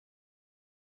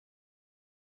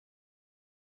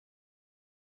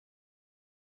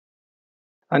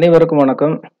அனைவருக்கும்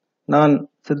வணக்கம். நான்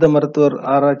சித்த மருத்துவர்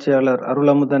ஆராய்ச்சியாளர்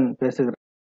அருளமுதன் பேசுகிறேன்.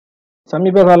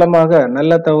 சமீப காலமாக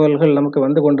நல்ல தகவல்கள் நமக்கு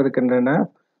வந்து கொண்டிருக்கின்றன.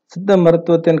 சித்த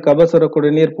மருத்துவத்தின் கபசுர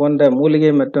குடிநீர் போன்ற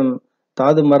மூலிகை மற்றும்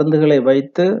தாது மருந்துகளை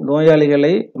வைத்து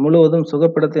நோயாளிகளை முழுவதும்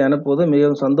சுகப்படுத்தி அனுப்புவது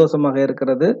மிகவும் சந்தோஷமாக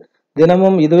இருக்கிறது.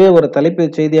 தினமும் இதுவே ஒரு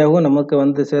தலைப்புச் செய்தியாகவும் நமக்கு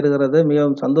வந்து சேருகிறது.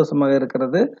 மிகவும் சந்தோஷமாக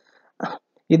இருக்கிறது.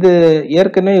 இது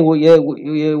ஏற்கனவே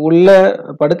உள்ள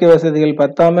படுக்கை வசதிகள்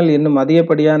பத்தாமல் இன்னும்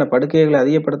அதிகப்படியான படுக்கைகளை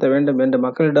அதிகப்படுத்த வேண்டும் என்று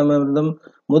மக்களிடமிருந்தும்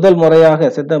முதல் முறையாக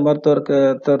சித்த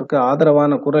மருத்துவருக்கு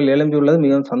ஆதரவான குரல் எழும்பியுள்ளது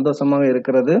மிகவும் சந்தோஷமாக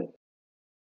இருக்கிறது.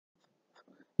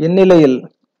 இந்நிலையில்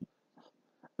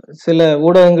சில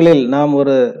ஊடகங்களில் நாம்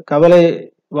ஒரு கவலை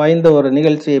வாய்ந்த ஒரு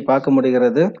நிகழ்ச்சியை பார்க்க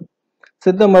முடிகிறது.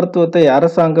 சித்த மருத்துவத்தை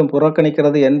அரசாங்கம்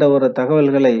புறக்கணிக்கிறது என்ற ஒரு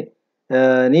தகவல்களை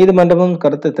நீதிமன்றமும்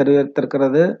கருத்து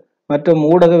தெரிவித்திருக்கிறது. மற்றும்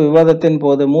ஊடக விவாதத்தின்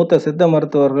போது மூத்த சித்த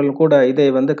மருத்துவர்கள் கூட இதை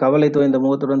கவலை தோய்ந்த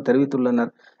முகத்துடன்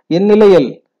தெரிவித்துள்ளனர். இந்நிலையில்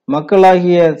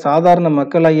சாதாரண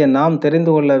மக்களாகிய நாம்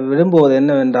தெரிந்து கொள்ள விரும்புவது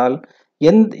என்னவென்றால்,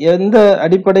 எந்த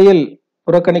அடிப்படையில்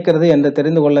புறக்கணிக்கிறது என்று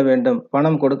தெரிந்து கொள்ள வேண்டும்.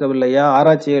 பணம் கொடுக்கவில்லையா,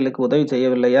 ஆராய்ச்சிகளுக்கு உதவி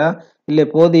செய்யவில்லையா, இல்லை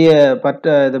போதிய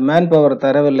மேன் பவர்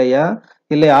தரவில்லையா,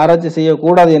 இல்லை ஆராய்ச்சி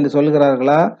செய்யக்கூடாது என்று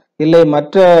சொல்கிறார்களா, இல்லை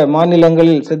மற்ற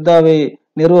மாநிலங்களில் சித்தாவை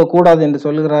நிறுவக்கூடாது என்று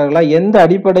சொல்கிறார்களா, எந்த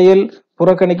அடிப்படையில்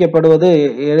புறக்கணிக்கப்படுவது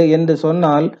என்று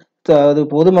சொன்னால் அது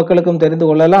பொதுமக்களுக்கும் தெரிந்து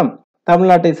கொள்ளலாம்.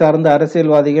 தமிழ்நாட்டை சார்ந்த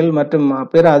அரசியல்வாதிகள் மற்றும்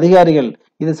பிற அதிகாரிகள்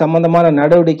இது சம்பந்தமான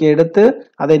நடவடிக்கை எடுத்து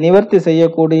அதை நிவர்த்தி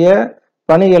செய்யக்கூடிய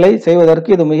பணிகளை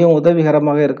செய்வதற்கு இது மிகவும்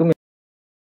உதவிகரமாக இருக்கும்.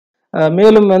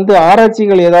 மேலும்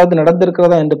ஆராய்ச்சிகள் ஏதாவது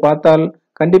நடந்திருக்கிறதா என்று பார்த்தால்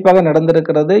கண்டிப்பாக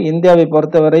நடந்திருக்கிறது. இந்தியாவை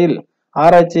பொறுத்தவரையில்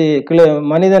ஆராய்ச்சி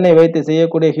மனிதனை வைத்து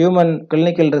செய்யக்கூடிய ஹியூமன்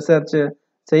கிளினிக்கல் ரிசர்ச்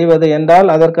செய்வது என்றால்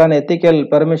அதற்கான எத்திக்கல்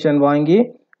பெர்மிஷன் வாங்கி,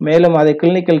 மேலும் அதை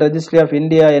கிளினிக்கல் ரெஜிஸ்ட்ரி ஆஃப்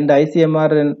இந்தியா என்ற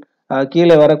ICMR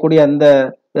கீழே வரக்கூடிய அந்த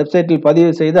வெப்சைட்டில்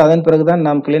பதிவு செய்து அதன் பிறகுதான்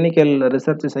நாம் கிளினிக்கல்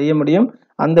ரிசர்ச் செய்ய முடியும்.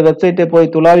 அந்த வெப்சைட்டை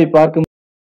போய் துளாவி பார்க்கும்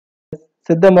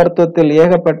சித்த மருத்துவத்தில்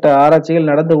ஏகப்பட்ட ஆராய்ச்சிகள்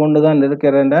நடந்து கொண்டுதான்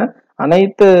இருக்கின்றன.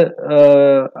 அனைத்து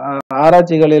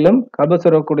ஆராய்ச்சிகளிலும்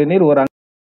கபசுர குடிநீர் ஒரு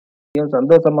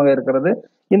சந்தோஷமாக இருக்கிறது.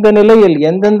 இந்த நிலையில்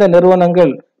எந்தெந்த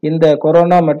நிறுவனங்கள் இந்த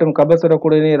கொரோனா மற்றும் கபசுர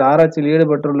குடிநீர் ஆராய்ச்சியில்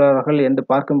ஈடுபட்டுள்ளார்கள் என்று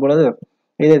பார்க்கும் பொழுது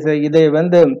இதை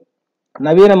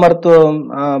நவீன மருத்துவம்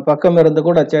பக்கம் இருந்து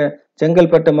கூட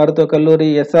செங்கல்பட்டு மருத்துவக் கல்லூரி,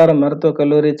 SRM மருத்துவக்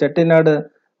கல்லூரி, செட்டிநாடு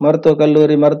மருத்துவக்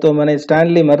கல்லூரி மருத்துவமனை,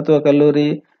 ஸ்டான்லி மருத்துவக் கல்லூரி,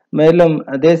 மேலும்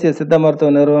தேசிய சித்த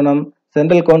மருத்துவ நிறுவனம்,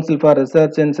 சென்ட்ரல் கவுன்சில் ஃபார்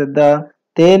ரிசர்ச் இன் சித்தா,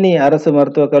 தேனி அரசு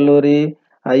மருத்துவக் கல்லூரி,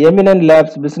 eminent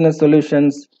labs business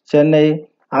solutions Chennai,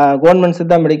 government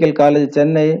Siddha medical college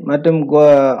Chennai மற்றும்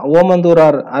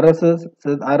ஓமந்தூரார்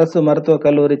அரசு மருத்துவக்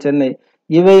கல்லூரி சென்னை,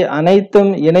 இவை அனைத்தும்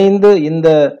இணைந்து இந்த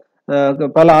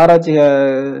பல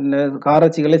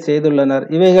ஆராய்ச்சிகளை செய்துள்ளனர்.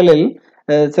 இவைகளில்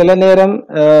சில நேரம்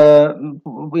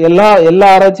எல்லா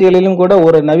ஆராய்ச்சிகளிலும் கூட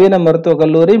ஒரு நவீன மருத்துவக்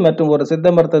கல்லூரி மற்றும் ஒரு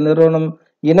சித்த மருத்துவ நிறுவனம்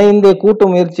இணைந்து கூட்டு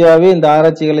முயற்சியாகவே இந்த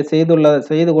ஆராய்ச்சிகளை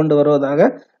செய்து கொண்டு வருவதாக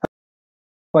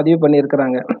பதிவு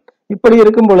பண்ணியிருக்கிறாங்க. இப்படி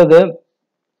இருக்கும் பொழுது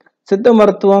சித்த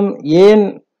மருத்துவம் ஏன்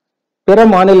பிற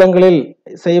மாநிலங்களில்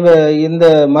இந்த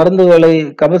மருந்துகளை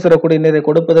கபசுர குடிநீரை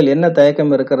கொடுப்பதில் என்ன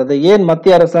தயக்கம் இருக்கிறது, ஏன்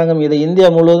மத்திய அரசாங்கம் இதை இந்தியா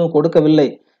முழுவதும் கொடுக்கவில்லை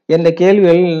என்ற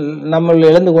கேள்விகள் நம்ம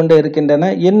எழுந்து கொண்டே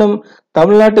இருக்கின்றன. இன்னும்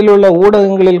தமிழ்நாட்டில் உள்ள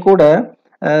ஊடகங்களில் கூட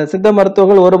சித்த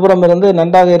மருத்துவர்கள் ஒரு புறம் இருந்து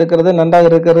நன்றாக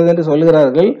இருக்கிறது என்று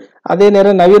சொல்கிறார்கள். அதே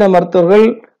நேரம் நவீன மருத்துவர்கள்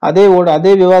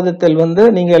அதே விவாதத்தில்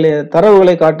நீங்கள்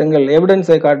தரவுகளை காட்டுங்கள்,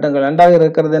 எவிடன்ஸை காட்டுங்கள், நன்றாக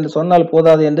இருக்கிறது என்று சொன்னால்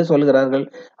போதாது என்று சொல்கிறார்கள்.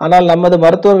 ஆனால் நமது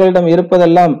மருத்துவர்களிடம்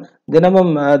இருப்பதெல்லாம்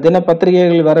தினமும்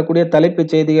தினப்பத்திரிகைகளில் வரக்கூடிய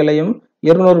தலைப்புச் செய்திகளையும்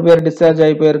 200 பேர் டிஸ்சார்ஜ்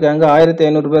ஆகி போயிருக்காங்க,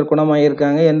 1500 பேர்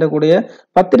குணமாயிருக்காங்க என்ற கூடிய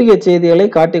பத்திரிகை செய்திகளை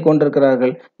காட்டிக்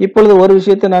கொண்டிருக்கிறார்கள். இப்பொழுது ஒரு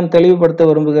விஷயத்தை நான் தெளிவுபடுத்த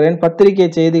விரும்புகிறேன். பத்திரிகை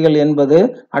செய்திகள் என்பது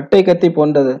அட்டை கத்தி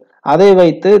போன்றது. அதை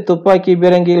வைத்து துப்பாக்கி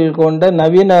பீரங்கிகள் கொண்ட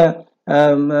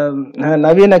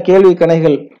நவீன கேள்வி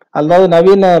கணைகள், அதாவது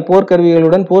நவீன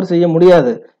போர்க்கருவிகளுடன் போர் செய்ய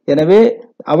முடியாது. எனவே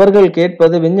அவர்கள்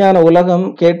கேட்பது, விஞ்ஞான உலகம்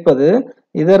கேட்பது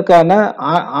இதற்கான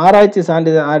ஆராய்ச்சி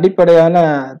அடிப்படையான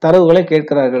தரவுகளை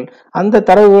கேட்கிறார்கள். அந்த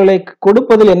தரவுகளை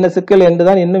கொடுப்பதில் என்ன சிக்கல்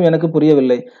என்றுதான் இன்னும் எனக்கு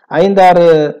புரியவில்லை. 5-6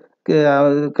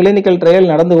 கிளினிக்கல்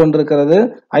ட்ரையல் நடந்து கொண்டிருக்கிறது,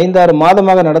 5-6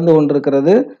 மாதமாக நடந்து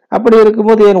கொண்டிருக்கிறது. அப்படி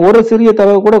இருக்கும்போது ஏன் ஒரு சிறிய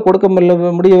தரவு கூட கொடுக்க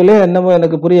முடியவில்லை என்னமோ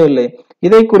எனக்கு புரியவில்லை.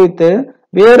 இதை குறித்து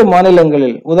வேறு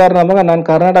மாநிலங்களில், உதாரணமாக நான்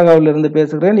கர்நாடகாவில் இருந்து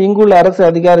பேசுகிறேன், இங்குள்ள அரசு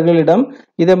அதிகாரிகளிடம்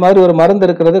இதே மாதிரி ஒரு மருந்து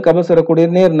இருக்கிறது கபசுர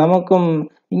குடிநீர், நமக்கும்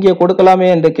இங்கே கொடுக்கலாமே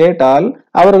என்று கேட்டால்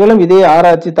அவர்களும் இதே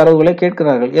ஆராய்ச்சி தரவுகளை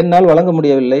கேட்கிறார்கள். என்னால் வழங்க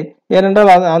முடியவில்லை.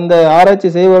 ஏனென்றால் அந்த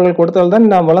ஆராய்ச்சி செய்பவர்கள்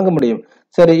கொடுத்தால்தான் நாம் வழங்க முடியும்.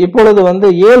 சரி,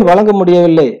 இப்பொழுது ஏன் வழங்க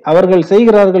முடியவில்லை? அவர்கள்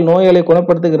செய்கிறார்கள், நோய்களை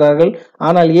குணப்படுத்துகிறார்கள்,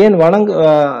 ஆனால் ஏன்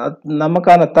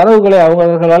நமக்கான தரவுகளை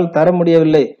அவர்களால் தர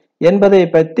முடியவில்லை என்பதை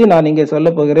பற்றி நான் இங்கே சொல்ல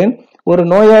போகிறேன். ஒரு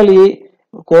நோயாளி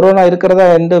கொரோனா இருக்கிறதா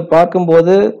என்று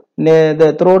பார்க்கும்போது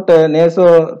throat Narzo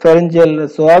pharyngeal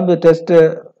swap test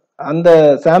அந்த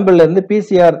சாம்பிள்ல இருந்து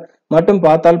பிசிஆர் மட்டும்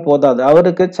பார்த்தால் போதாது.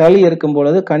 அவருக்கு சளி இருக்கும்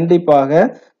பொழுது கண்டிப்பாக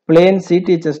பிளேன்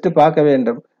சிடி டெஸ்ட் பார்க்க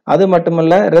வேண்டும். அது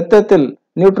மட்டுமல்ல, இரத்தத்தில்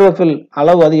நியூட்ரோஃபில்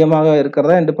அளவு அதிகமாக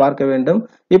இருக்கிறதா என்று பார்க்க வேண்டும்.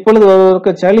 இப்பொழுது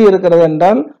ஒருவருக்கு சளி இருக்கிறது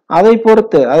என்றால் அதை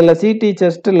பொறுத்து அதுல சிடி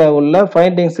செஸ்ட்ல உள்ள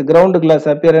ஃபைண்டிங்ஸ், கிரவுண்ட் கிளாஸ்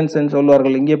அப்பியரன்ஸ்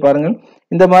சொல்வார்கள். இங்கே பாருங்கள்,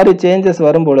 இந்த மாதிரி சேஞ்சஸ்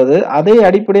வரும் பொழுது அதை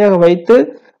அடிப்படையாக வைத்து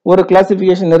ஒரு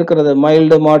கிளாசிபிகேஷன் இருக்கிறது,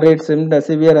 மைல்டு, மாடரேட்,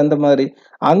 சிவியர், அந்த மாதிரி.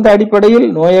 அந்த அடிப்படையில்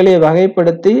நோயாளியை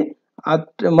வகைப்படுத்தி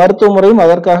மருத்துவ முறையும்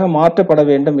அதற்காக மாற்றப்பட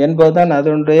வேண்டும் என்பதுதான்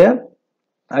அதனுடைய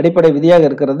அடிப்படை விதியாக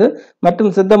இருக்கிறது.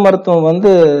 மற்றும் சித்த மருத்துவம்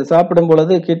சாப்பிடும்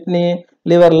பொழுது கிட்னி,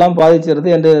 லிவர் எல்லாம் பாதிச்சிருது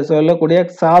என்று சொல்லக்கூடிய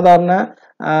சாதாரண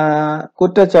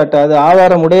குற்றச்சாட்டு, அது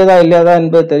ஆதாரம் உடையதா இல்லையாதா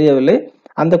என்பது தெரியவில்லை.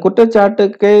 அந்த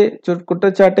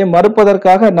குற்றச்சாட்டை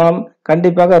மறுப்பதற்காக நாம்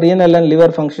கண்டிப்பாக ரீனல் அண்ட்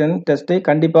லிவர் ஃபங்க்ஷன் டெஸ்டை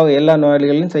கண்டிப்பாக எல்லா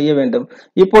நோயாளிகளிலும் செய்ய வேண்டும்.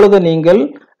 இப்பொழுது நீங்கள்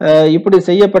இப்படி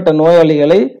செய்யப்பட்ட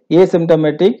நோயாளிகளை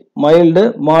ஏசிம்டமேட்டிக், மைல்டு,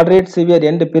 மாடரேட், சிவியர்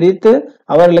என்று பிரித்து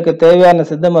அவர்களுக்கு தேவையான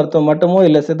சித்த மருத்துவம் மட்டுமோ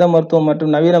இல்லை சித்த மருத்துவம்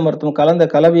மற்றும் நவீன மருத்துவம் கலந்த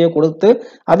கலவையை கொடுத்து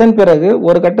அதன் பிறகு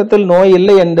ஒரு கட்டத்தில் நோய்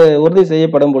இல்லை என்று உறுதி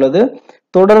செய்யப்படும் பொழுது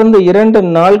தொடர்ந்து 2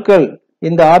 நாட்கள்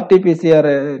இந்த ஆர்டிபிசிஆர்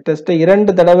டெஸ்ட்டை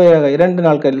 2 தடவையாக 2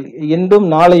 நாட்கள், இன்றும்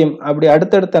நாளையும், அப்படி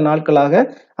அடுத்தடுத்த நாட்களாக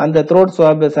அந்த த்ரோட்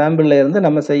ஸ்வாப் சாம்பிள்ல இருந்து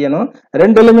நம்ம செய்யணும்.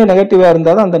 2லுமே நெகட்டிவா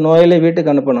இருந்தாலும் அந்த நோயாளியை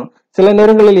வீட்டுக்கு அனுப்பணும். சில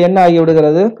நேரங்களில் என்ன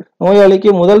ஆகிவிடுகிறது, நோயாளிக்கு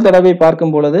முதல் தடவை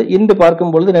பார்க்கும் பொழுது இன்று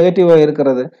பார்க்கும் பொழுது நெகட்டிவா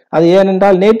இருக்கிறது. அது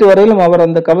ஏனென்றால் நேற்று வரையிலும் அவர்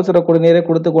அந்த கபசுர குடிநீரை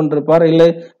கொடுத்து கொண்டிருப்பார், இல்லை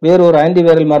வேறு ஒரு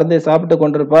ஆன்டிவைரல் மருந்தை சாப்பிட்டு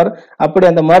கொண்டிருப்பார். அப்படி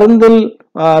அந்த மருந்தில்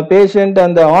பேஷண்ட்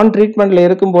அந்த ஆன் ட்ரீட்மெண்ட்ல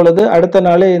இருக்கும் பொழுது அடுத்த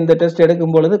நாளே இந்த டெஸ்ட்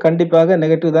எடுக்கும் பொழுது கண்டிப்பாக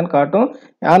நெகட்டிவ் தான் காட்டும்.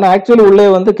 ஆனா ஆக்சுவலி உள்ளே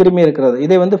கிருமி இருக்கிறது.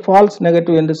 இதை ஃபால்ஸ்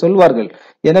நெகட்டிவ் என்று சொல்வார்கள்.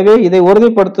 எனவே இதை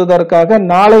உறுதிப்படுத்துவதற்காக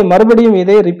நாளை மறுபடியும்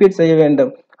இதை ரிப்பீட் செய்ய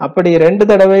வேண்டும். அப்படி 2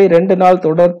 தடவை 2 நாள்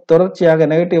தொடர்ச்சியாக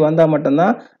நெகட்டிவ் வந்தா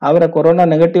மட்டும்தான் அவரை கொரோனா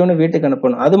நெகட்டிவ்னு வீட்டுக்கு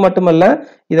அனுப்பணும். அது மட்டுமல்ல,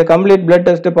 இதை கம்ப்ளீட் பிளட்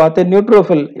டெஸ்ட் பார்த்து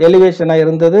நியூட்ரோஃபில் எலிவேஷனா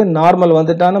இருந்தது, நார்மல்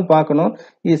வந்துட்டான்னு பார்க்கணும்.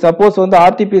 சப்போஸ்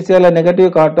ஆர்டிபிசிஆர்ல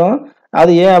நெகட்டிவ் காட்டும்.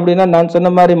 அது ஏன் அப்படின்னா, நான் சொன்ன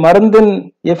மாதிரி மருந்தின்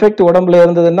எஃபெக்ட் உடம்புல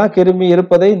இருந்ததுன்னா கிருமி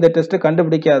இருப்பதை இந்த டெஸ்ட்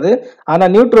கண்டுபிடிக்காது. ஆனா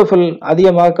நியூட்ரோஃபில்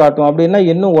அதிகமாக காட்டும். அப்படின்னா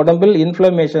இன்னும் உடம்பில்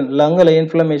இன்ஃபிளமேஷன், லங்ல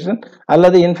இன்ஃபிளமேஷன்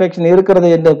அல்லது இன்ஃபெக்ஷன் இருக்கிறது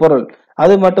என்ற பொருள்.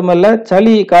 அது மட்டுமல்ல,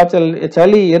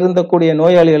 சளி இருந்தக்கூடிய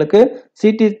நோயாளிகளுக்கு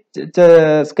சிடி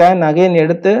ஸ்கேன் அகைன்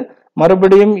எடுத்து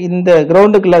மறுபடியும் இந்த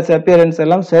கிரவுண்ட் கிளாஸ் அப்பியரன்ஸ்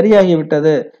எல்லாம் சரியாகி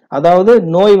விட்டது, அதாவது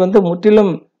நோய்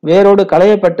முற்றிலும் வேரோடு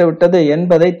களையப்பட்டு விட்டது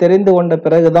என்பதை தெரிந்து கொண்ட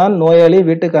பிறகுதான் நோயாளி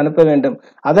வீட்டுக்கு அனுப்ப வேண்டும்.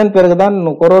 அதன் பிறகுதான்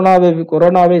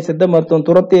கொரோனாவை சித்த மருத்துவம்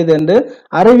துரத்தியது என்று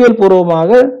அறிவியல்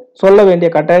பூர்வமாக சொல்ல வேண்டிய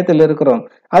கட்டாயத்தில் இருக்கிறோம்.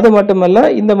 அது மட்டுமல்ல,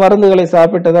 இந்த மருந்துகளை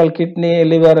சாப்பிட்டதால் கிட்னி,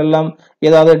 லிவர் எல்லாம்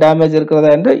ஏதாவது டேமேஜ்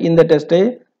இருக்கிறதா என்று இந்த டெஸ்டை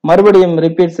மறுபடியும்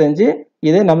ரிப்பீட் செஞ்சு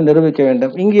இதை நாம் நிரூபிக்க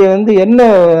வேண்டும். இங்கே என்ன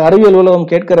அறிவியல்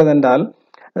உலகம் கேட்கிறது என்றால்,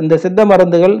 இந்த சித்த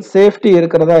மருந்துகள் சேஃப்டி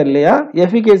இருக்கிறதா இல்லையா,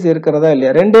 எஃபிகேசி இருக்கிறதா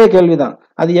இல்லையா, 2 கேள்விதான்.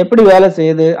 அது எப்படி வேலை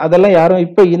செய்யுது அதெல்லாம் யாரும்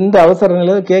இப்ப இந்த அவசர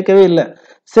நிலையில கேட்கவே இல்லை.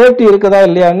 சேஃப்டி இருக்குதா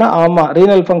இல்லையான்னா, ஆமா,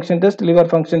 renal function test, liver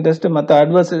function test, மற்ற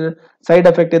அட்வர்ஸ் சைடு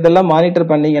எஃபெக்ட் இதெல்லாம்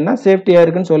மானிட்டர் பண்ணீங்கன்னா சேஃப்டியா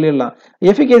இருக்குன்னு சொல்லிடலாம்.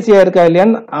 எஃபிகேசியா இருக்கா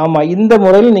இல்லையான்னு, ஆமா, இந்த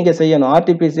முறையில் நீங்க செய்யணும்.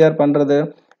 ஆர்டிபிசிஆர் பண்றது,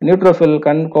 நியூட்ரோஃபில்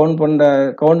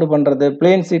கவுண்ட் பண்றது,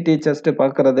 பிளேன் சிடி செஸ்ட்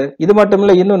பார்க்கறது, இது மட்டும்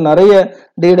இல்ல, இன்னும் நிறைய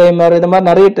டிடைமர், இது மாதிரி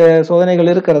நிறைய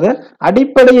சோதனைகள் இருக்கிறது.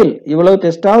 அடிப்படையில் இவ்வளவு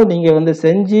டெஸ்டாவது நீங்க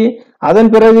செஞ்சு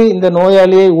அதன் பிறகு இந்த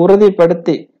நோயாளியை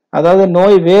உறுதிப்படுத்தி, அதாவது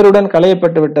நோய் வேருடன்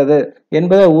களையப்பட்டு விட்டது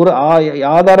என்பதை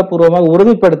ஆதாரபூர்வமாக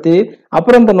உறுதிப்படுத்தி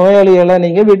அப்புறம் இந்த நோயாளிகளை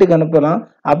நீங்க வீட்டுக்கு அனுப்பலாம்.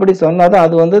 அப்படி சொன்னாதான்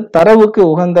அது தரவுக்கு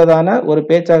உகந்ததான ஒரு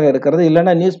பேச்சாக இருக்கிறது.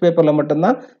 இல்லைன்னா நியூஸ் பேப்பர்ல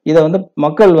மட்டும்தான் இதை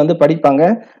மக்கள் படிப்பாங்க.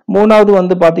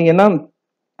 3வது பாத்தீங்கன்னா,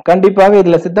 கண்டிப்பாக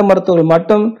இதுல சித்த மருத்துவர்கள்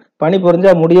மட்டும்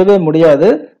பணிபுரிஞ்சா முடியவே முடியாது.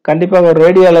 கண்டிப்பாக ஒரு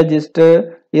ரேடியாலஜிஸ்ட்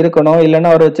இருக்கணும், இல்லைன்னா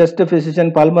ஒரு chest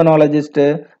physician, pulmonologist,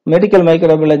 medical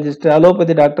microbiologist,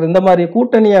 allopathy doctor, இந்த மாதிரி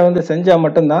கூட்டணியை செஞ்சா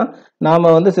மட்டும்தான்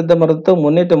நாம சித்த மருத்துவம்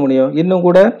முன்னேற்ற முடியும். இன்னும்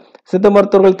கூட சித்த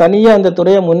மருத்துவர்கள் தனியா அந்த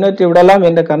துறையை முன்னேற்றி விடலாம்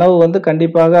என்ற கனவு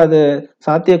கண்டிப்பாக அது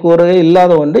சாத்தியக்கூறவே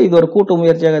இல்லாத ஒன்று. இது ஒரு கூட்டு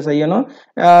முயற்சியாக செய்யணும்.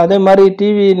 அதே மாதிரி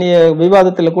டிவி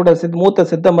விவாதத்துல கூட மூத்த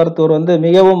சித்த மருத்துவர்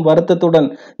மிகவும் வருத்தத்துடன்,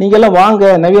 நீங்க எல்லாம்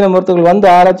வாங்க, நவீன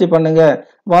மருத்துவர்கள் ஆராய்ச்சி பண்ணுங்க,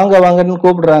 வாங்கன்னு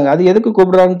கூப்பிடுறாங்க. அது எதுக்கு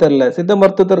கூப்பிடுறாங்கன்னு தெரியல. சித்த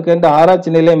மருத்துவத்திற்கு என்ற ஆராய்ச்சி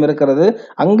நிலையம் இருக்கிறது,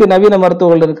 அங்கு நவீன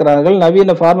மருத்துவர்கள் இருக்கிறார்கள்,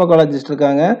 நவீன பார்மகாலஜிஸ்ட்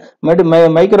இருக்காங்க,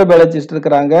 மைக்ரோபயாலஜிஸ்ட்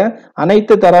இருக்கிறாங்க,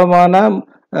 அனைத்து தரமான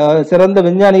சிறந்த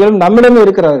விஞ்ஞானிகளும் நம்மிடமே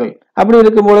இருக்கிறார்கள். அப்படி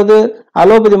இருக்கும் பொழுது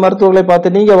அலோபதி மருத்துவர்களை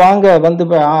பார்த்து நீங்க வாங்க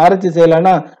ஆராய்ச்சி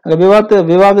செய்யலாம்னா, அங்க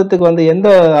விவாதத்துக்கு எந்த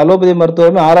அலோபதி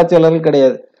மருத்துவருமே ஆராய்ச்சியாளர்கள்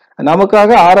கிடையாது.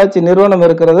 நமக்காக ஆராய்ச்சி நிறுவனம்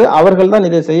இருக்கிறது, அவர்கள் தான்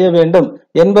இதை செய்ய வேண்டும்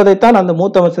என்பதைத்தான் அந்த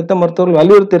மூத்த சித்த மருத்துவர்கள்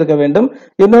வலியுறுத்தி இருக்க வேண்டும்.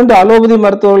 இன்னொன்று, அலோபதி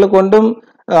மருத்துவர்களுக்கு கொண்டும்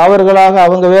அவர்களாக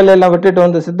அவங்க வேலையெல்லாம் விட்டுட்டு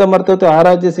வந்து சித்த மருத்துவத்தை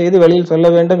ஆராய்ச்சி செய்து வெளியில் சொல்ல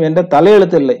வேண்டும் என்ற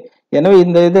தலையெழுத்து இல்லை. எனவே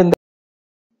இந்த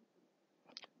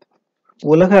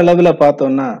உலக அளவில்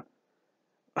பார்த்தோம்னா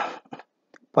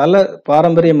பல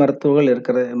பாரம்பரிய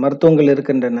மருத்துவங்கள்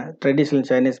இருக்கின்றன. Traditional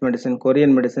Chinese medicine,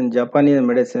 Korean medicine, ஜப்பானிய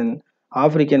மெடிசன்,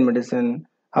 ஆப்பிரிக்கன் மெடிசன்,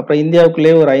 அப்புறம்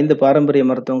இந்தியாவுக்குள்ளேயே ஒரு 5 பாரம்பரிய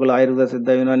மருத்துவங்கள், ஆயுர்வேத,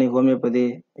 சித்தா, யுனானி, ஹோமியோபதி,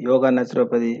 யோகா,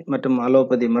 நேச்சுரோபதி மற்றும்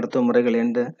அலோபதி மருத்துவ முறைகள்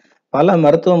என்று பல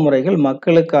மருத்துவ முறைகள்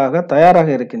மக்களுக்காக தயாராக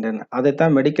இருக்கின்றன.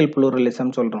 அதைத்தான் மெடிக்கல்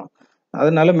புளூரலிசம் சொல்றோம்.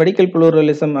 அதனால மெடிக்கல்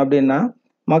புளூரலிசம் அப்படின்னா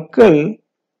மக்கள்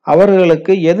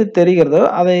அவர்களுக்கு எது தெரிகிறதோ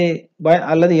அதை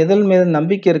அல்லது எதில் மீது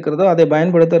நம்பிக்கை இருக்கிறதோ அதை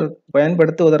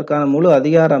பயன்படுத்துவதற்கான முழு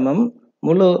அதிகாரமும்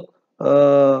முழு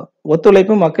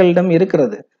ஒத்துழைப்பும் மக்களிடம்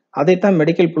இருக்கிறது. அதைத்தான்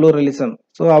மெடிக்கல் புளூரலிசம்.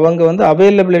 ஸோ அவங்க வந்து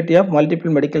availability of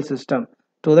multiple medical system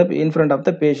to the in front of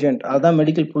the patient, அதான்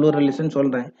மெடிக்கல் புளூரலிசம்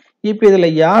சொல்றேன். இப்போ இதுல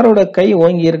யாரோட கை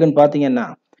ஓங்கி இருக்குன்னு பாத்தீங்கன்னா,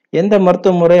 எந்த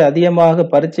மருத்துவ முறை அதிகமாக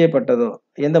பரிச்சயப்பட்டதோ,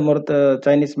 எந்த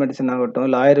சைனீஸ் மெடிசன் ஆகட்டும்,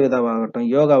 இல்லை ஆயுர்வேதாவாகட்டும்,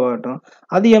 யோகாவாகட்டும்,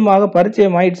 அதிகமாக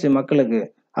பரிச்சயம் ஆயிடுச்சு மக்களுக்கு.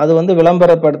 அது வந்து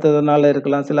விளம்பரப்படுத்துறதுனால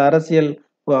இருக்கலாம், சில அரசியல்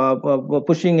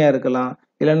புஷிங்கா இருக்கலாம்,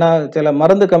 இல்லைன்னா சில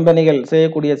மருந்து கம்பெனிகள்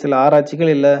செய்யக்கூடிய சில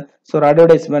ஆராய்ச்சிகள், இல்லை ஒரு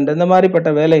அட்வர்டைஸ்மெண்ட், இந்த மாதிரிப்பட்ட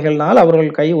வேலைகள்னால்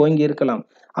அவர்கள் கை ஓங்கி இருக்கலாம்.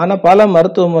 ஆனா பல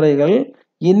மருத்துவ முறைகள்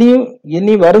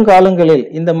இனி வருங்காலங்களில்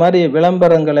இந்த மாதிரி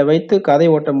விளம்பரங்களை வைத்து கதை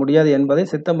ஓட்ட முடியாது என்பதை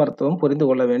சித்த மருத்துவம் புரிந்து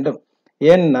கொள்ள வேண்டும்.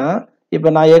 ஏன்னா இப்ப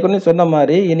நான் ஏற்கனவே சொன்ன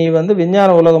மாதிரி இனி வந்து விஞ்ஞான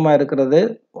உலகமா இருக்கிறது,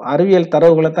 அறிவியல்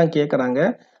தரவுகளை தான் கேட்கறாங்க.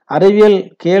 அறிவியல்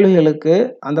கேள்விகளுக்கு,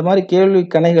 அந்த மாதிரி கேள்வி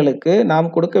கணைகளுக்கு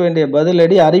நாம் கொடுக்க வேண்டிய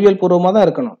பதிலடி அறிவியல் பூர்வமா தான்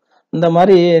இருக்கணும். இந்த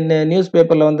மாதிரி நியூஸ்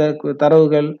பேப்பர்ல வந்த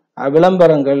தரவுகள்,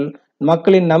 விளம்பரங்கள்,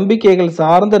 மக்களின் நம்பிக்கைகள்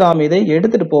சார்ந்து நாம் இதை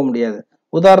எடுத்துட்டு போக முடியாது.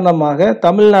 உதாரணமாக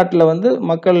தமிழ்நாட்டில் வந்து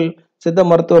மக்கள், சித்த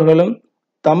மருத்துவர்களும்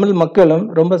தமிழ் மக்களும்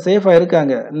ரொம்ப சேஃபா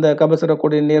இருக்காங்க. இந்த கபசுர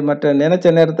குடிநீர் மற்ற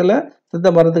நினைச்ச நேரத்துல சித்த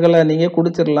மருந்துகளை நீங்க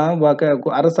குடிச்சிடலாம்,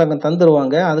 அரசாங்கம்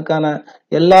தந்துருவாங்க, அதுக்கான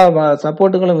எல்லா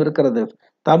சப்போர்ட்டுகளும் இருக்கிறது.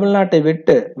 தமிழ்நாட்டை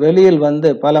விட்டு வெளியில்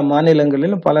வந்து பல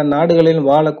மாநிலங்களிலும் பல நாடுகளிலும்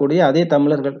வாழக்கூடிய அதே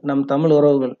தமிழர்கள், நம் தமிழ்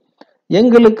உறவுகள்,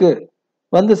 எங்களுக்கு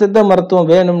வந்து சித்த மருத்துவம்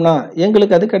வேணும்னா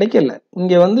எங்களுக்கு அது கிடைக்கல.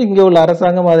 இங்க உள்ள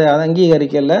அரசாங்கம் அதை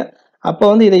அங்கீகரிக்கல. அப்ப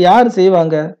வந்து இதை யார்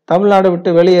செய்வாங்க? தமிழ்நாடு விட்டு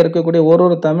வெளியே இருக்கக்கூடிய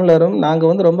ஒரு தமிழரும் நாங்க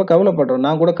வந்து ரொம்ப கவலைப்படுறோம்.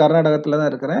 நான் கூட கர்நாடகத்துல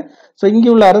தான் இருக்கிறேன். ஸோ இங்கே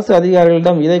உள்ள அரசு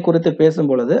அதிகாரிகளிடம் இதை குறித்து பேசும்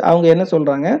பொழுது அவங்க என்ன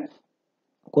சொல்றாங்க,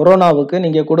 கொரோனாவுக்கு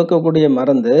நீங்க கொடுக்கக்கூடிய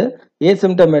மருந்து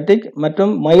ஏசிம்டமேட்டிக்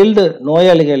மற்றும் மைல்டு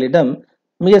நோயாளிகளிடம்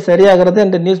மிக சரியாகிறது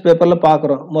என்று நியூஸ் பேப்பர்ல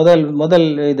பாக்குறோம். முதல்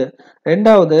இது.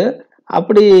 ரெண்டாவது,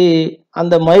 அப்படி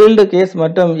அந்த மைல்டு கேஸ்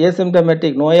மற்றும்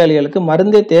ஏசிம்டமேட்டிக் நோயாளிகளுக்கு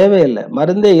மருந்தே தேவையில்லை.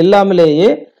 மருந்தே இல்லாமலேயே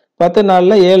 10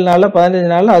 நாள்ல, 7 நாள்ல, 15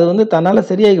 நாள்ல அது வந்து தன்னால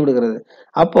சரியாகி விடுகிறது.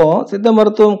 அப்போ சித்த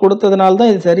மருத்துவம் கொடுத்ததுனால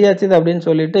தான் இது சரியாச்சுது அப்படின்னு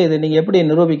சொல்லிட்டு இதை நீங்க எப்படி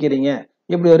நிரூபிக்கிறீங்க?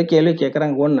 இப்படி ஒரு கேள்வி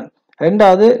கேட்கறாங்க. ஒண்ணு.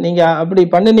 ரெண்டாவது, நீங்க அப்படி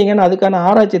பண்ணினீங்கன்னா அதுக்கான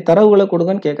ஆராய்ச்சி தரவுகளை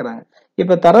கொடுங்கன்னு கேட்கறாங்க.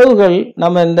 இப்ப தரவுகள்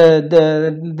நம்ம இந்த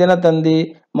தினத்தந்தி,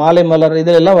 மாலை மலர்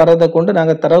இதெல்லாம் வர்றதை கொண்டு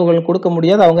நாங்க தரவுகள் கொடுக்க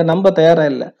முடியாது, அவங்க நம்ப தயாரா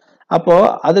இல்லை. அப்போ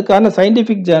அதுக்கான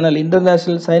scientific Journal,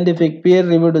 international scientific pier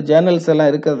reviewed journals எல்லாம்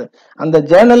இருக்குது. அந்த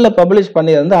ஜேர்னல்ல பப்ளிஷ்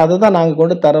பண்ணியிருந்து அதை தான் நாங்க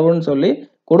கொண்டு தரவுன்னு சொல்லி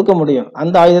கொடுக்க முடியும்.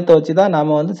 அந்த ஆயுதத்தை வச்சுதான்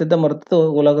நாம வந்து சித்த மருத்துவ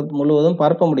உலகம் முழுவதும்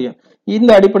பரப்ப முடியும். இந்த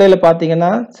அடிப்படையில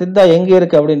பாத்தீங்கன்னா சித்தா எங்க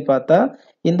இருக்கு அப்படின்னு பார்த்தா,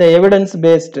 இந்த எவிடன்ஸ்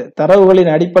பேஸ்டு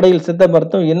தரவுகளின் அடிப்படையில் சித்த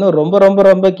மருத்துவம் இன்னும் ரொம்ப ரொம்ப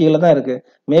ரொம்ப கீழே தான் இருக்கு.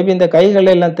 மேபி இந்த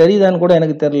கைகள் எல்லாம் தெரியுதான்னு கூட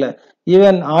எனக்கு தெரியல.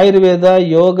 ஈவன் ஆயுர்வேதா,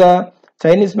 யோகா,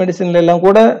 சைனீஸ் மெடிசன்ல எல்லாம்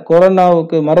கூட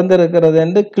கொரோனாவுக்கு மருந்து இருக்கிறது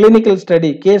என்று clinical study,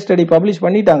 case study publish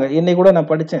பண்ணிட்டாங்க. இன்னைக்கு கூட நான்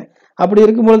படிச்சேன். அப்படி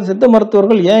இருக்கும்போது சித்த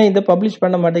மருத்துவர்கள் ஏன் இதை பப்ளிஷ்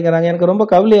பண்ண மாட்டேங்கிறாங்க? எனக்கு ரொம்ப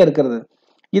கவலையா இருக்கிறது.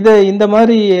 இந்த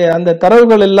மாதிரி அந்த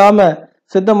தரவுகள் இல்லாம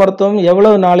சித்த மருத்துவம்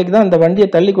எவ்வளவு நாளைக்கு தான் இந்த வண்டியை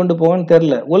தள்ளி கொண்டு போகணும்னு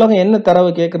தெரியல. உலகம் என்ன தரவு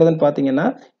கேட்கறதுன்னு பாத்தீங்கன்னா,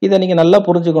 இதை நீங்க நல்லா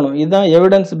புரிஞ்சுக்கணும். இதுதான்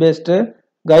எவிடன்ஸ் பேஸ்டு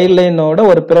கைட்லைனோட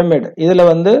ஒரு பிரமிட். இதுல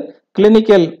வந்து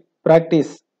கிளினிக்கல்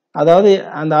பிராக்டிஸ், அதாவது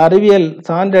அந்த அறிவியல்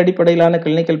சான்று அடிப்படையிலான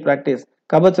கிளினிக்கல் பிராக்டிஸ்,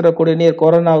 கபசுர குடிநீர்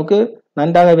கொரோனாவுக்கு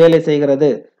நன்றாக வேலை செய்கிறது,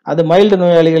 அது மைல்டு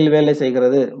நோயாளிகள் வேலை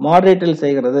செய்கிறது, மாடரேட்டில்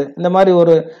செய்கிறது, இந்த மாதிரி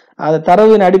ஒரு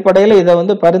தரவின் அடிப்படையில் இதை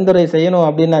வந்து பரிந்துரை செய்யணும்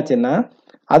அப்படின்னாச்சுன்னா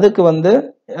அதுக்கு வந்து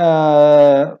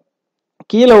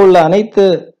கீழே உள்ள அனைத்து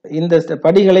இந்த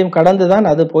படிகளையும் கடந்துதான்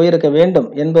அது போயிருக்க வேண்டும்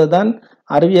என்பதுதான்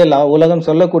அறிவியல் உலகம்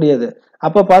சொல்லக்கூடியது.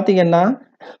 அப்ப பாத்தீங்கன்னா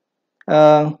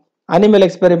அனிமல்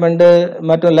எக்ஸ்பெரிமெண்ட்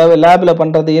மற்றும் லேப்ல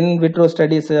பண்றது, இன் விட்ரோ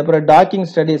ஸ்டடிஸ், அப்புறம் டாக்கிங்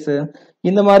ஸ்டடிஸ்,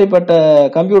 இந்த மாதிரிப்பட்ட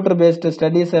கம்ப்யூட்டர் பேஸ்டு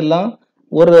ஸ்டடிஸ் எல்லாம்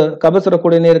ஒரு கபசுர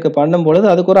குடிநீருக்கு பண்ணும் பொழுது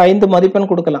அதுக்கு ஒரு 5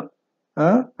 மதிப்பெண் கொடுக்கலாம்.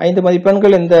 5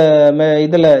 மதிப்பெண்கள் இந்த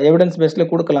இதுல எவிடன்ஸ் பேஸ்ட்ல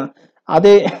கொடுக்கலாம்.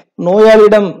 அதே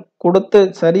நோயாளியிடம் கொடுத்து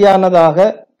சரியானதாக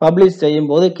பப்ளிஷ் செய்யும்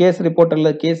போது கேஸ் ரிப்போர்ட்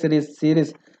அல்லது கேஸ்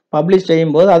சீரிஸ் பப்ளிஷ்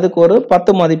செய்யும்போது அதுக்கு ஒரு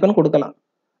 10 மதிப்பெண் கொடுக்கலாம்.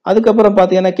 அதுக்கப்புறம்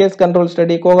பார்த்தீங்கன்னா case control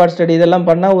study, cohort study இதெல்லாம்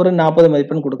பண்ணால் ஒரு 40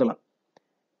 மதிப்பெண் கொடுக்கலாம்.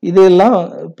 இதெல்லாம்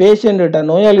பேஷண்ட்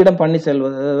நோயாளியிடம் பண்ணி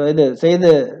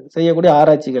இது செய்யக்கூடிய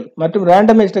ஆராய்ச்சிகள். மற்றும்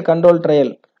ரேண்டமைஸ்டு கண்ட்ரோல்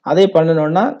ட்ரையல் அதை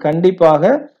பண்ணணும்னா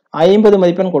கண்டிப்பாக 50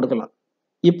 மதிப்பெண் கொடுக்கலாம்.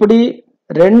 இப்படி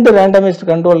 2 ரேண்டமைஸ்டு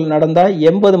கண்ட்ரோல் நடந்தா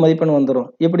 80 மதிப்பெண் வந்துடும்.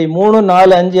 இப்படி 3,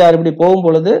 4, 5, 6 இப்படி போகும்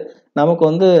பொழுது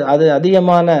நமக்கு அது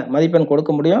அதிகமான மதிப்பெண்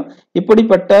கொடுக்க முடியும்.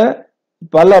 இப்படிப்பட்ட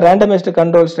பல ரேண்டமைஸ்டு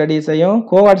கண்ட்ரோல் ஸ்டடீஸையும்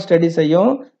கோஹார்ட் ஸ்டடீஸையும்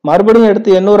மறுபடியும்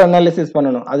எடுத்து இன்னொரு அனாலிசிஸ்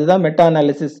பண்ணணும். அதுதான் meta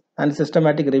analysis and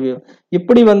systematic review.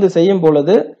 இப்படி செய்யும்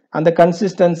பொழுது அந்த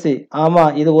கன்சிஸ்டன்சி, ஆமா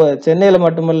இது சென்னையில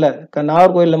மட்டுமல்ல,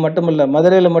 நாகர்கோயில்ல மட்டுமல்ல,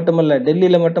 மதுரையில மட்டுமல்ல,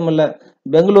 டெல்லியில மட்டுமல்ல,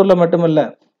 பெங்களூர்ல மட்டுமல்ல,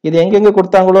 இது எங்கெங்க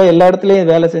கொடுத்தாங்களோ எல்லா இடத்துலயும்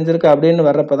வேலை செஞ்சிருக்கு அப்படின்னு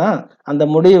வர்றப்பதான் அந்த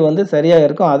முடிவு சரியா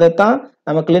இருக்கும். அதைத்தான்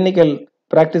நம்ம கிளினிக்கல்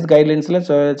பிராக்டிஸ் கைட்லைன்ஸ்ல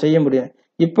செய்ய முடியும்.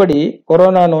 இப்படி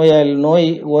கொரோனா நோய்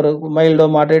ஒரு மைல்டோ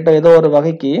மாட்ரேட்டோ ஏதோ ஒரு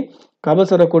வகைக்கு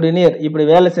கபசுர குடிநீர் இப்படி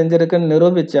வேலை செஞ்சிருக்குன்னு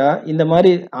நிரூபிச்சா இந்த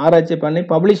மாதிரி ஆராய்ச்சி பண்ணி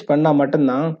பப்ளிஷ் பண்ணா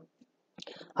மட்டும்தான்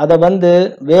அதை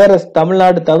வேற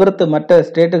தமிழ்நாடு தவிர்த்து மற்ற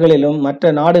ஸ்டேட்டுகளிலும்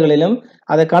மற்ற நாடுகளிலும்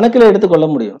அதை கணக்கில் எடுத்துக்கொள்ள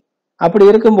முடியும். அப்படி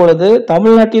இருக்கும் பொழுது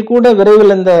தமிழ்நாட்டில் கூட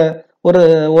விரைவில்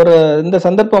இந்த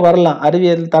சந்தர்ப்பம் வரலாம்.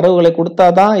 அறிவியல் தரவுகளை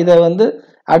கொடுத்தாதான் இதை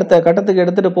அடுத்த கட்டத்துக்கு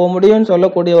எடுத்துட்டு போக முடியும்னு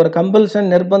சொல்லக்கூடிய ஒரு கம்பல்ஷன்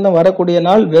நிர்பந்தம் வரக்கூடிய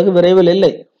நாள் வெகு விரைவில் இல்லை.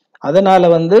 அதனால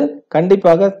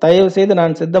கண்டிப்பாக தயவு செய்து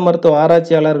நான் சித்த மருத்துவ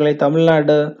ஆராய்ச்சியாளர்களை,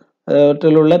 தமிழ்நாடு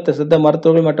உள்ள சித்த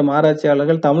மருத்துவர்கள் மற்றும்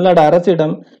ஆராய்ச்சியாளர்கள், தமிழ்நாடு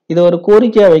அரசிடம் இதை ஒரு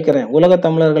கோரிக்கையா வைக்கிறேன். உலக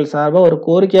தமிழர்கள் சார்பாக ஒரு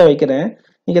கோரிக்கையா வைக்கிறேன்.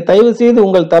 நீங்க தயவு செய்து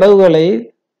உங்கள் தரவுகளை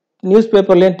நியூஸ்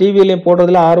பேப்பர்லயும் டிவிலையும்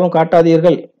போடுறதுல ஆர்வம்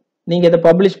காட்டாதீர்கள். நீங்க இதை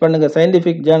பப்ளிஷ் பண்ணுங்க,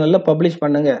 சயின்டிபிக் ஜேர்னல்ல பப்ளிஷ்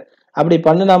பண்ணுங்க. அப்படி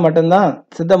பண்ணினா மட்டும்தான்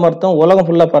சித்த மருத்துவம் உலகம்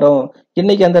ஃபுல்லா பரவும்.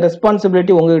 இன்னைக்கு அந்த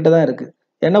ரெஸ்பான்சிபிலிட்டி உங்ககிட்ட தான் இருக்கு.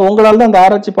 ஏன்னா உங்களால தான் அந்த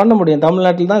ஆராய்ச்சி பண்ண முடியும்.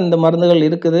 தமிழ்நாட்டில் தான் இந்த மருந்துகள்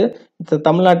இருக்குது.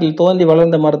 தமிழ்நாட்டில் தோன்றி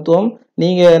வளர்ந்த மருத்துவம்.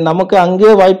 நீங்க நமக்கு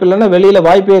அங்கேயே வாய்ப்பு இல்லைன்னா வெளியில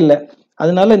வாய்ப்பே இல்லை.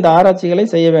 அதனால இந்த ஆராய்ச்சிகளை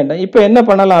செய்ய வேண்டும். இப்ப என்ன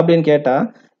பண்ணலாம் அப்படின்னு கேட்டா,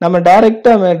 நம்ம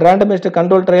டைரக்டா ரேண்டமைஸ்டு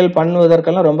கண்ட்ரோல் ட்ரையல்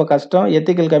பண்ணுவதற்கெல்லாம் ரொம்ப கஷ்டம்.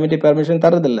 Ethical committee permission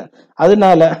தரதில்லை.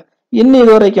 அதனால இன்னும்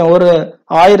இது வரைக்கும் ஒரு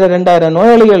 1000, 2000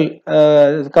 நோயாளிகள்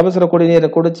கபசுர குடிநீரை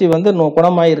குடிச்சு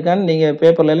குணமாயிருக்கான்னு நீங்க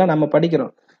பேப்பர்ல எல்லாம் நம்ம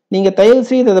படிக்கிறோம். நீங்க தயவு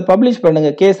செய்து அதை பப்ளிஷ் பண்ணுங்க.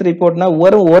 கேஸ் ரிப்போர்ட்னா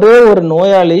ஒரே ஒரு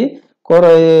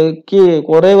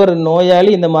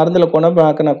நோயாளி இந்த மருந்துல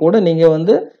குணமாக்கினா கூட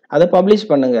நீங்க அதை பப்ளிஷ்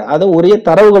பண்ணுங்க. அதை உரிய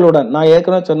தரவுகளுடன், நான்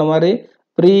ஏற்கனவே சொன்ன மாதிரி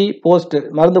ப்ரீ போஸ்ட்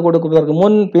மருந்து கொடுப்பதற்கு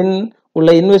முன் பின் உள்ள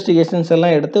இன்வெஸ்டிகேஷன்ஸ்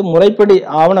எல்லாம் எடுத்து முறைப்படி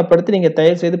ஆவணப்படுத்தி நீங்க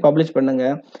தயவு செய்து பப்ளிஷ் பண்ணுங்க.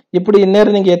 இப்படி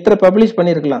இந்நேரம் நீங்க எத்தனை பப்ளிஷ்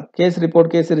பண்ணிருக்கலாம், case report,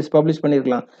 case series publish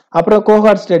பண்ணிருக்கலாம். அப்புறம்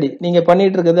கோஹார்ட் ஸ்டடி நீங்க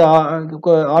பண்ணிட்டு இருக்குது,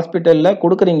 ஹாஸ்பிட்டல்ல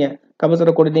கொடுக்குறீங்க,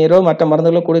 கபசுர குடிநீரோ மற்ற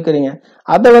மருந்துகளோ கொடுக்குறீங்க.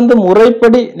 அதை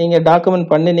முறைப்படி நீங்க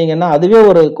டாக்குமெண்ட் பண்ணினீங்கன்னா அதுவே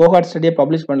ஒரு கோஹார்ட் ஸ்டடியை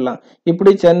பப்ளிஷ் பண்ணலாம்.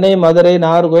 இப்படி சென்னை, மதுரை,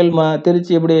 நாகர்கோயில்,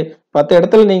 திருச்சி இப்படி 10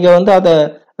 இடத்துல நீங்க அதை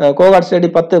கோஹார்ட் ஸ்டடி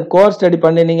 10 கோஹார்ட் ஸ்டடி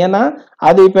பண்ணினீங்கன்னா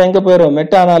அது இப்ப எங்க போயிடும்,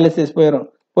 மெட்டா அனாலிசிஸ்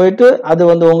போயிட்டு அது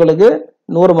உங்களுக்கு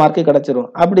 100 மார்க்கு கிடைச்சிரும்.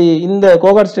 அப்படி இந்த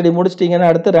கோஹார்ட் ஸ்டடி முடிச்சிட்டீங்கன்னா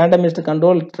அடுத்து ரேண்டமைஸ்டு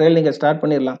கண்ட்ரோல் ட்ரையல் நீங்க ஸ்டார்ட்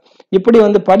பண்ணிடலாம். இப்படி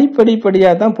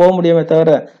படிப்படியா தான் போக முடியுமே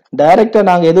தவிர டைரக்டா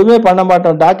நாங்க எதுவுமே பண்ண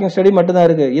மாட்டோம், டாக்கிங் ஸ்டடி மட்டும்தான்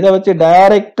இருக்கு, இதை வச்சு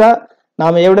டைரக்டா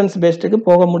நாம எவிடன்ஸ் பேஸ்டுக்கு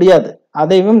போக முடியாது.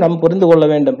 அதையும் நம்ம புரிந்து கொள்ள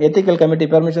வேண்டும். எத்திக்கல் கமிட்டி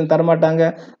பெர்மிஷன் தரமாட்டாங்க.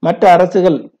 மற்ற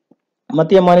அரசுகள்,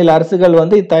 மத்திய மாநில அரசுகள்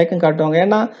தயக்கம் காட்டுவாங்க.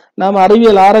 ஏன்னா நாம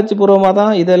அறிவியல் ஆராய்ச்சி பூர்வமா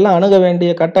தான் இதெல்லாம் அணுக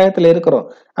வேண்டிய கட்டாயத்துல இருக்கிறோம்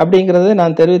அப்படிங்கறத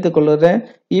நான் தெரிவித்துக் கொள்கிறேன்.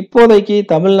 இப்போதைக்கு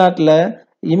தமிழ்நாட்டுல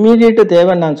இம்மீடியட்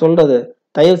தேவை நான் சொல்றது,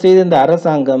 தயவு செய்து இந்த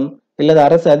அரசாங்கம் இல்லது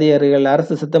அரசு அதிகாரிகள்,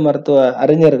 அரசு சித்த மருத்துவ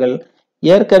அறிஞர்கள்,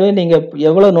 ஏற்கனவே நீங்க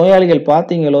எவ்வளவு நோயாளிகள்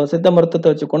பார்த்தீங்களோ, சித்த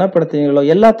மருத்துவத்தை வச்சு குணப்படுத்துவீங்களோ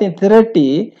எல்லாத்தையும் திரட்டி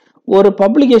ஒரு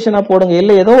பப்ளிகேஷனா போடுங்க.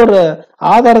 இல்லை ஏதோ ஒரு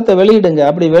ஆதாரத்தை வெளியிடுங்க.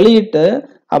 அப்படி வெளியிட்டு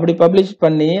அப்படி பப்ளிஷ்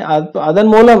பண்ணி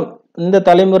அதன் மூலம் இந்த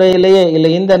தலைமுறையிலேயே இல்லை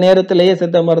இந்த நேரத்திலேயே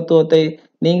சித்த மருத்துவத்தை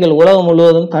நீங்கள் உலகம்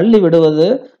முழுவதும் தள்ளி விடுவது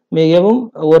மிகவும்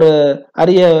ஒரு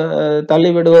அரிய தள்ளி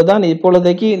விடுவதுதான்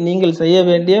இப்பொழுதைக்கு நீங்கள் செய்ய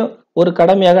வேண்டிய ஒரு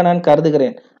கடமையாக நான்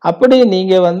கருதுகிறேன். அப்படி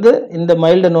நீங்க இந்த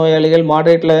மைல்டு நோயாளிகள்,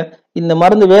 மாடரேட்ல இந்த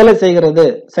மருந்து வேலை செய்கிறது,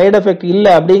 சைடு எஃபெக்ட்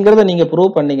இல்லை அப்படிங்கிறத நீங்க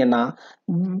ப்ரூவ் பண்ணீங்கன்னா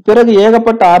பிறகு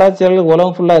ஏகப்பட்ட ஆராய்ச்சியாளர்கள்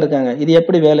உலகம் ஃபுல்லா இருக்காங்க. இது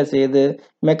எப்படி வேலை செய்யுது,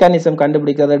 மெக்கானிசம்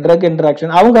கண்டுபிடிக்கிறது, ட்ரக்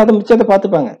இன்டராக்ஷன், அவங்க அதை மிச்சத்தை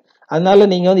பார்த்துப்பாங்க. அதனால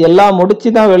நீங்க எல்லாம்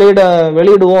முடிச்சுதான்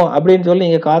வெளியிடுவோம் அப்படின்னு சொல்லி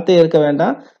நீங்க காத்தே இருக்க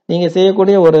வேண்டாம். நீங்க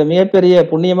செய்யக்கூடிய ஒரு மிகப்பெரிய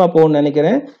புண்ணியமா போகும்னு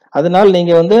நினைக்கிறேன். அதனால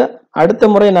நீங்க அடுத்த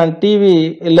முறை நான் டிவி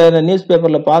இல்ல நியூஸ்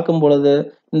பேப்பர்ல பார்க்கும் பொழுது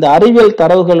இந்த அறிவியல்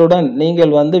தரவுகளுடன்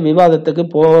நீங்கள் விவாதத்துக்கு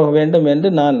போக வேண்டும் என்று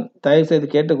நான் தயவு செய்து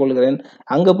கேட்டுக்கொள்கிறேன்.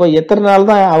 அங்க போய் எத்தனை நாள்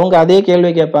தான் அவங்க அதே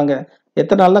கேள்வி கேட்பாங்க.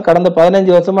 எத்தனை நாள் தான் கடந்த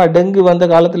 15 வருஷமா டெங்கு வந்த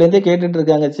காலத்துல இருந்தே கேட்டுட்டு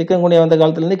இருக்காங்க, சிக்கன் குனியா வந்த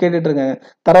காலத்துல இருந்தே கேட்டுட்டு இருக்காங்க,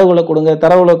 தரவுகளை கொடுங்க,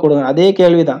 தரவுகளை கொடுங்க, அதே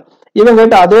கேள்விதான் இவங்க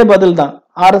கிட்ட, அதே பதில் தான்.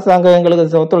 அரசாங்கம்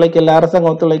எங்களுக்கு ஒத்துழைக்கல,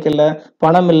 அரசாங்கம் ஒத்துழைக்கல,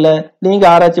 பணம் இல்ல, நீங்க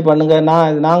ஆராய்ச்சி பண்ணுங்க,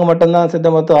 நாங்க மட்டும்தான் சித்த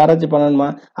மருத்துவம் ஆராய்ச்சி பண்ணணுமா?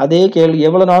 அதே கேள்வி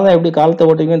எவ்வளவு நாள் தான் எப்படி காலத்தை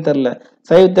ஓட்டுவீங்கன்னு தெரியல.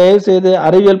 தயவு செய்து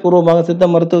அறிவியல் பூர்வமாக சித்த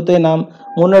மருத்துவத்தை நாம்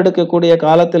முன்னெடுக்கக்கூடிய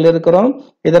காலத்தில் இருக்கிறோம்.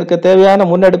 இதற்கு தேவையான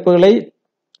முன்னெடுப்புகளை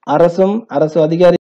அரசு அதிகாரி